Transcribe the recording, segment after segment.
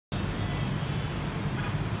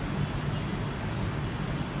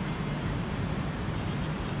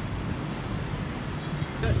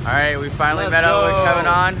All right, we finally met up with Kevin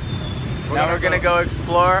On. Now we're gonna go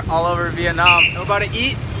explore all over Vietnam. We're about to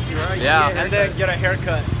eat. Yeah. And then get a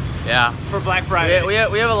haircut. Yeah. For Black Friday. We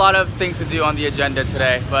have a lot of things to do on the agenda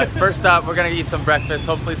today, but first up, we're gonna eat some breakfast.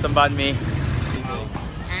 Hopefully, some banh mi.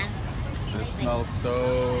 This smells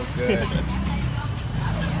so good.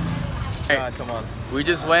 God, come on. We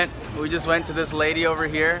just went to this lady over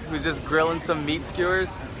here who's just grilling some meat skewers.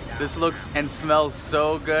 This looks and smells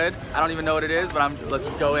so good. I don't even know what it is, but let's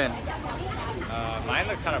just go in. Mine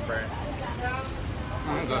looks kind of burnt.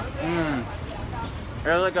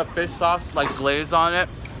 There's like a fish sauce, like glaze on it.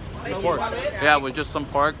 Pork. Yeah, with just some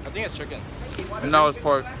pork. I think it's chicken. No, it's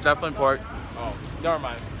pork. Definitely pork. Oh, never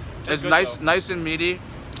mind. It's nice, nice and meaty.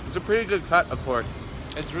 It's a pretty good cut of pork.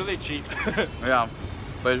 It's really cheap. Yeah,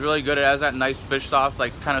 but it's really good. It has that nice fish sauce,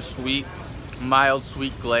 like kind of sweet, mild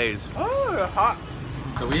sweet glaze. Oh, hot.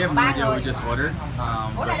 So we have no idea what we just ordered,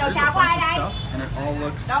 but there's a bunch of stuff, and it all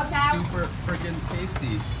looks super freaking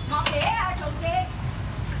tasty.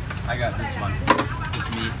 I got this one,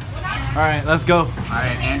 just me. All right, let's go. All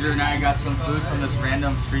right, Andrew and I got some food from this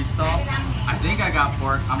random street stall. I think I got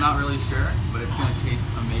pork. I'm not really sure, but it's gonna taste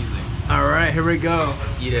amazing. All right, here we go.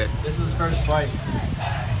 Let's eat it. This is first bite.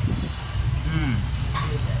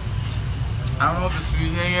 I don't know what the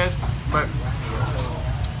seasoning is, but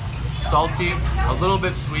salty, a little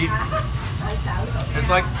bit sweet. It's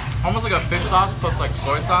like almost like a fish sauce plus like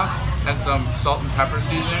soy sauce and some salt and pepper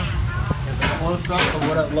seasoning. Here's a close-up of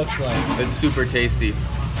what it looks like. It's super tasty.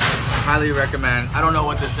 Highly recommend. I don't know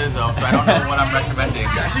what this is though, so I don't know what I'm recommending.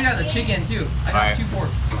 I actually got the chicken too. I got 2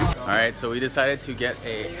 forks. Alright, so we decided to get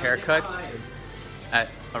a haircut at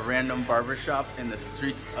a random barber shop in the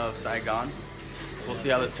streets of Saigon. We'll see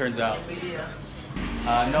how this turns out.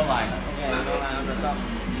 No line.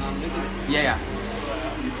 Yeah.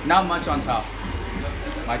 Not much on top.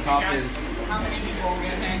 My top is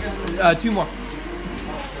 2 more.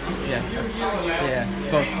 Yeah.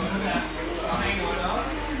 Both.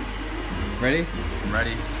 Ready? I'm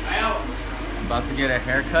ready. I'm about to get a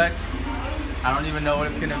haircut. I don't even know what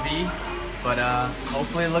it's gonna be, but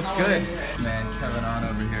hopefully it looks good. Man, Kevin On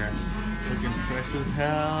over here, looking fresh as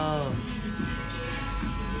hell.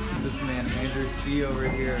 This man Andrew C over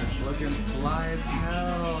here, looking fly as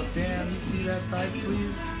hell. Damn, you see that side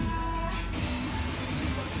sweep?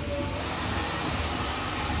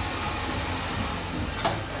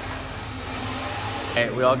 Hey,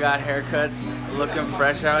 we all got haircuts, looking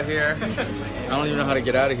fresh out here. I don't even know how to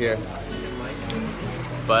get out of here.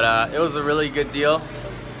 But it was a really good deal.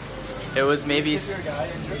 It was maybe,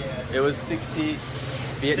 it was 60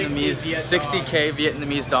 Vietnamese, 60K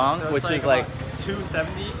Vietnamese dong, so which is like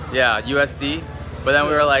 270. Yeah, USD. But then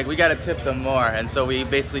we were like, we gotta tip them more, and so we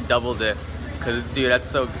basically doubled it. Cause dude, that's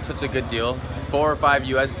such a good deal. 4 or 5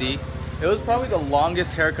 USD. It was probably the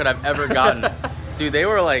longest haircut I've ever gotten. Dude, they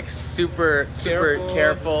were like super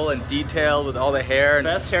careful and detailed with all the hair. And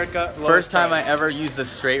best haircut. First time I ever used a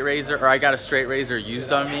straight razor, or I got a straight razor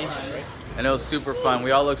used on me, and it was super fun.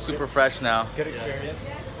 We all look super fresh now. Good experience.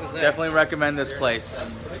 Definitely recommend this place.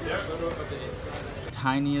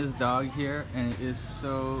 Tiniest dog here, and it is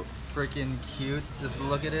so freaking cute. Just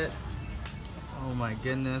look at it. Oh my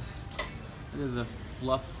goodness. It is a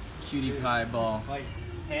fluff cutie pie ball. Like,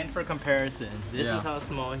 and for comparison, this Yeah. is how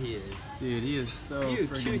small he is. Dude, he is so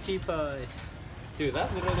freaking cutie pie. Dude,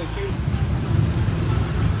 that's literally cute.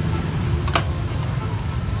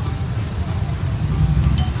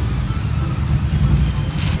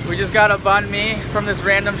 We just got a banh mi from this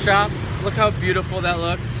random shop. Look how beautiful that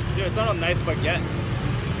looks. Dude, it's on a nice baguette.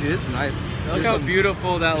 Dude, it's nice. Look how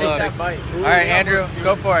beautiful that Take looks. that bite. All right, Andrew,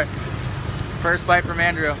 go for it. First bite from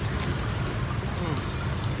Andrew.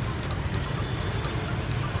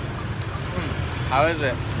 How is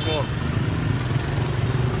it? Cool.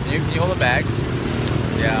 Can you hold the bag?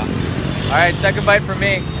 Yeah. All right, second bite for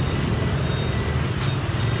me.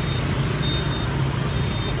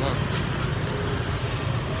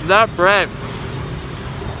 That bread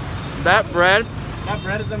That bread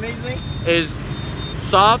is amazing. is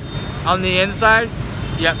soft on the inside,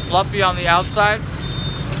 yet fluffy on the outside.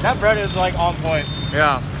 That bread is like on point.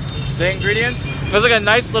 Yeah. The ingredients, there's like a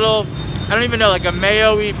nice little, I don't even know, like a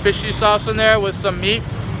mayo-y fishy sauce in there with some meat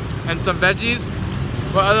and some veggies.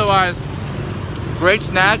 But otherwise, great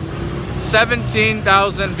snack.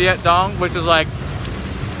 17,000 Viet Dong, which is like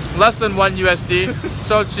less than 1 USD.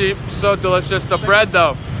 So cheap, so delicious. The bread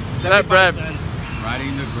though, that bread.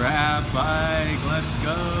 Riding the grab bike, let's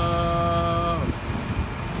go.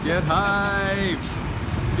 Get hype,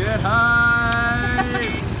 get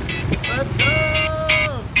hype. Let's go.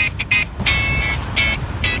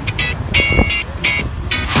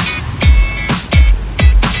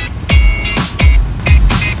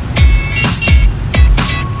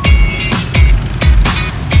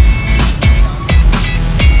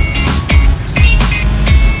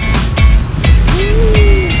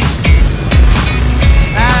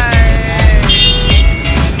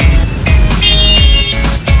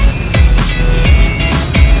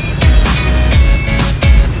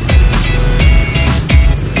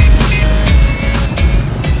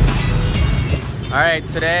 right,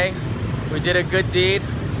 today we did a good deed.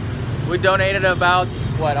 We donated about,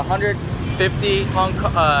 what, 150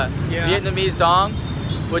 Vietnamese dong,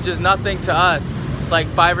 which is nothing to us. It's like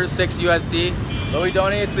 5 or 6 USD. But we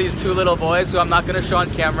donated to these 2 little boys who I'm not gonna show on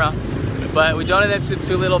camera. But we donated to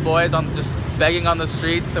 2 little boys on just begging on the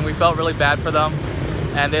streets, and we felt really bad for them.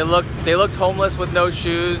 And they looked homeless with no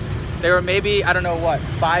shoes. They were maybe, I don't know what,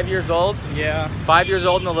 5 years old? Yeah. 5 years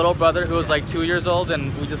old, and a little brother who was like 2 years old,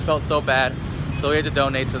 and we just felt so bad. So we had to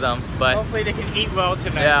donate to them. But hopefully they can eat well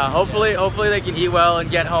tonight. yeah, hopefully they can eat well and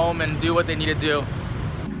get home and do what they need to do.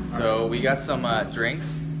 So we got some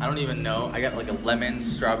drinks. I don't even know. I got like a lemon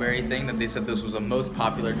strawberry thing that they said this was the most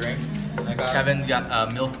popular drink. Kevin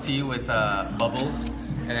got milk tea with bubbles.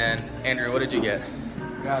 And then Andrew, what did you get?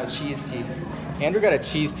 Got a cheese tea. Andrew got a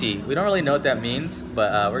cheese tea. We don't really know what that means,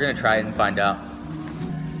 but we're gonna try it and find out.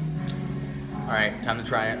 All right, time to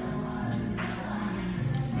try it.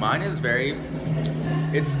 Mine is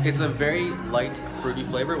it's a very light fruity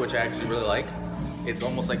flavor, which I actually really like. It's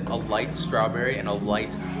almost like a light strawberry and a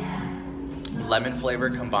light lemon flavor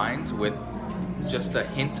combined with just a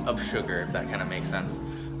hint of sugar, if that kind of makes sense.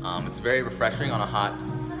 It's very refreshing on a hot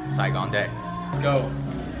Saigon day. Let's go.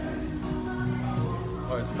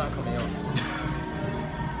 Oh, it's not coming out.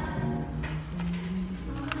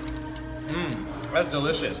 That's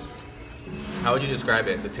delicious. How would you describe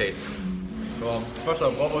it, the taste? Well, first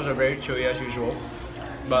of all, bubbles are very chewy as usual.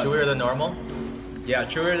 But Chewier than normal? yeah,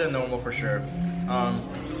 chewier than normal for sure.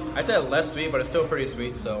 I'd say less sweet, but it's still pretty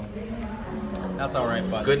sweet, so that's all right.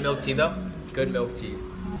 But Good milk tea though? good milk tea.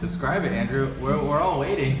 Describe it, Andrew. We're all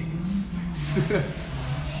waiting.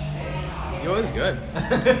 Yo, it's good.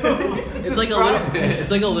 It's like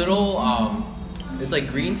it's like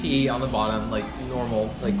green tea on the bottom, like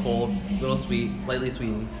normal, like cold, little sweet, lightly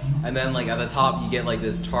sweetened, and then like at the top you get like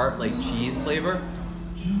this tart, like cheese flavor.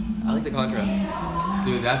 I like the contrast.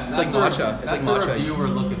 Dude, that's like the- matcha. It's That's like the matcha. review we're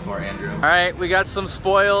looking for, Andrew. All right, we got some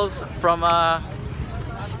spoils from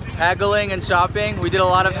haggling and shopping. We did a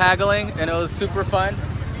lot of haggling, and it was super fun.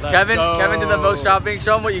 Kevin did the most shopping.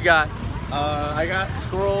 Show them what you got. I got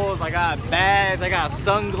scrolls, I got bags, I got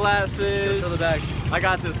sunglasses. Show the bags. I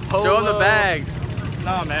got this polo. Show them the bags.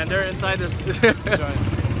 No, man, they're inside this joint.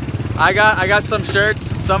 I got some shirts,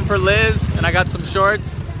 some for Liz, and I got some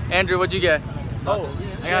shorts. Andrew, what'd you get? Oh,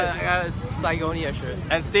 I got a Saigonia shirt.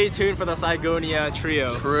 and stay tuned for the Saigonia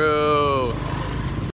trio. True.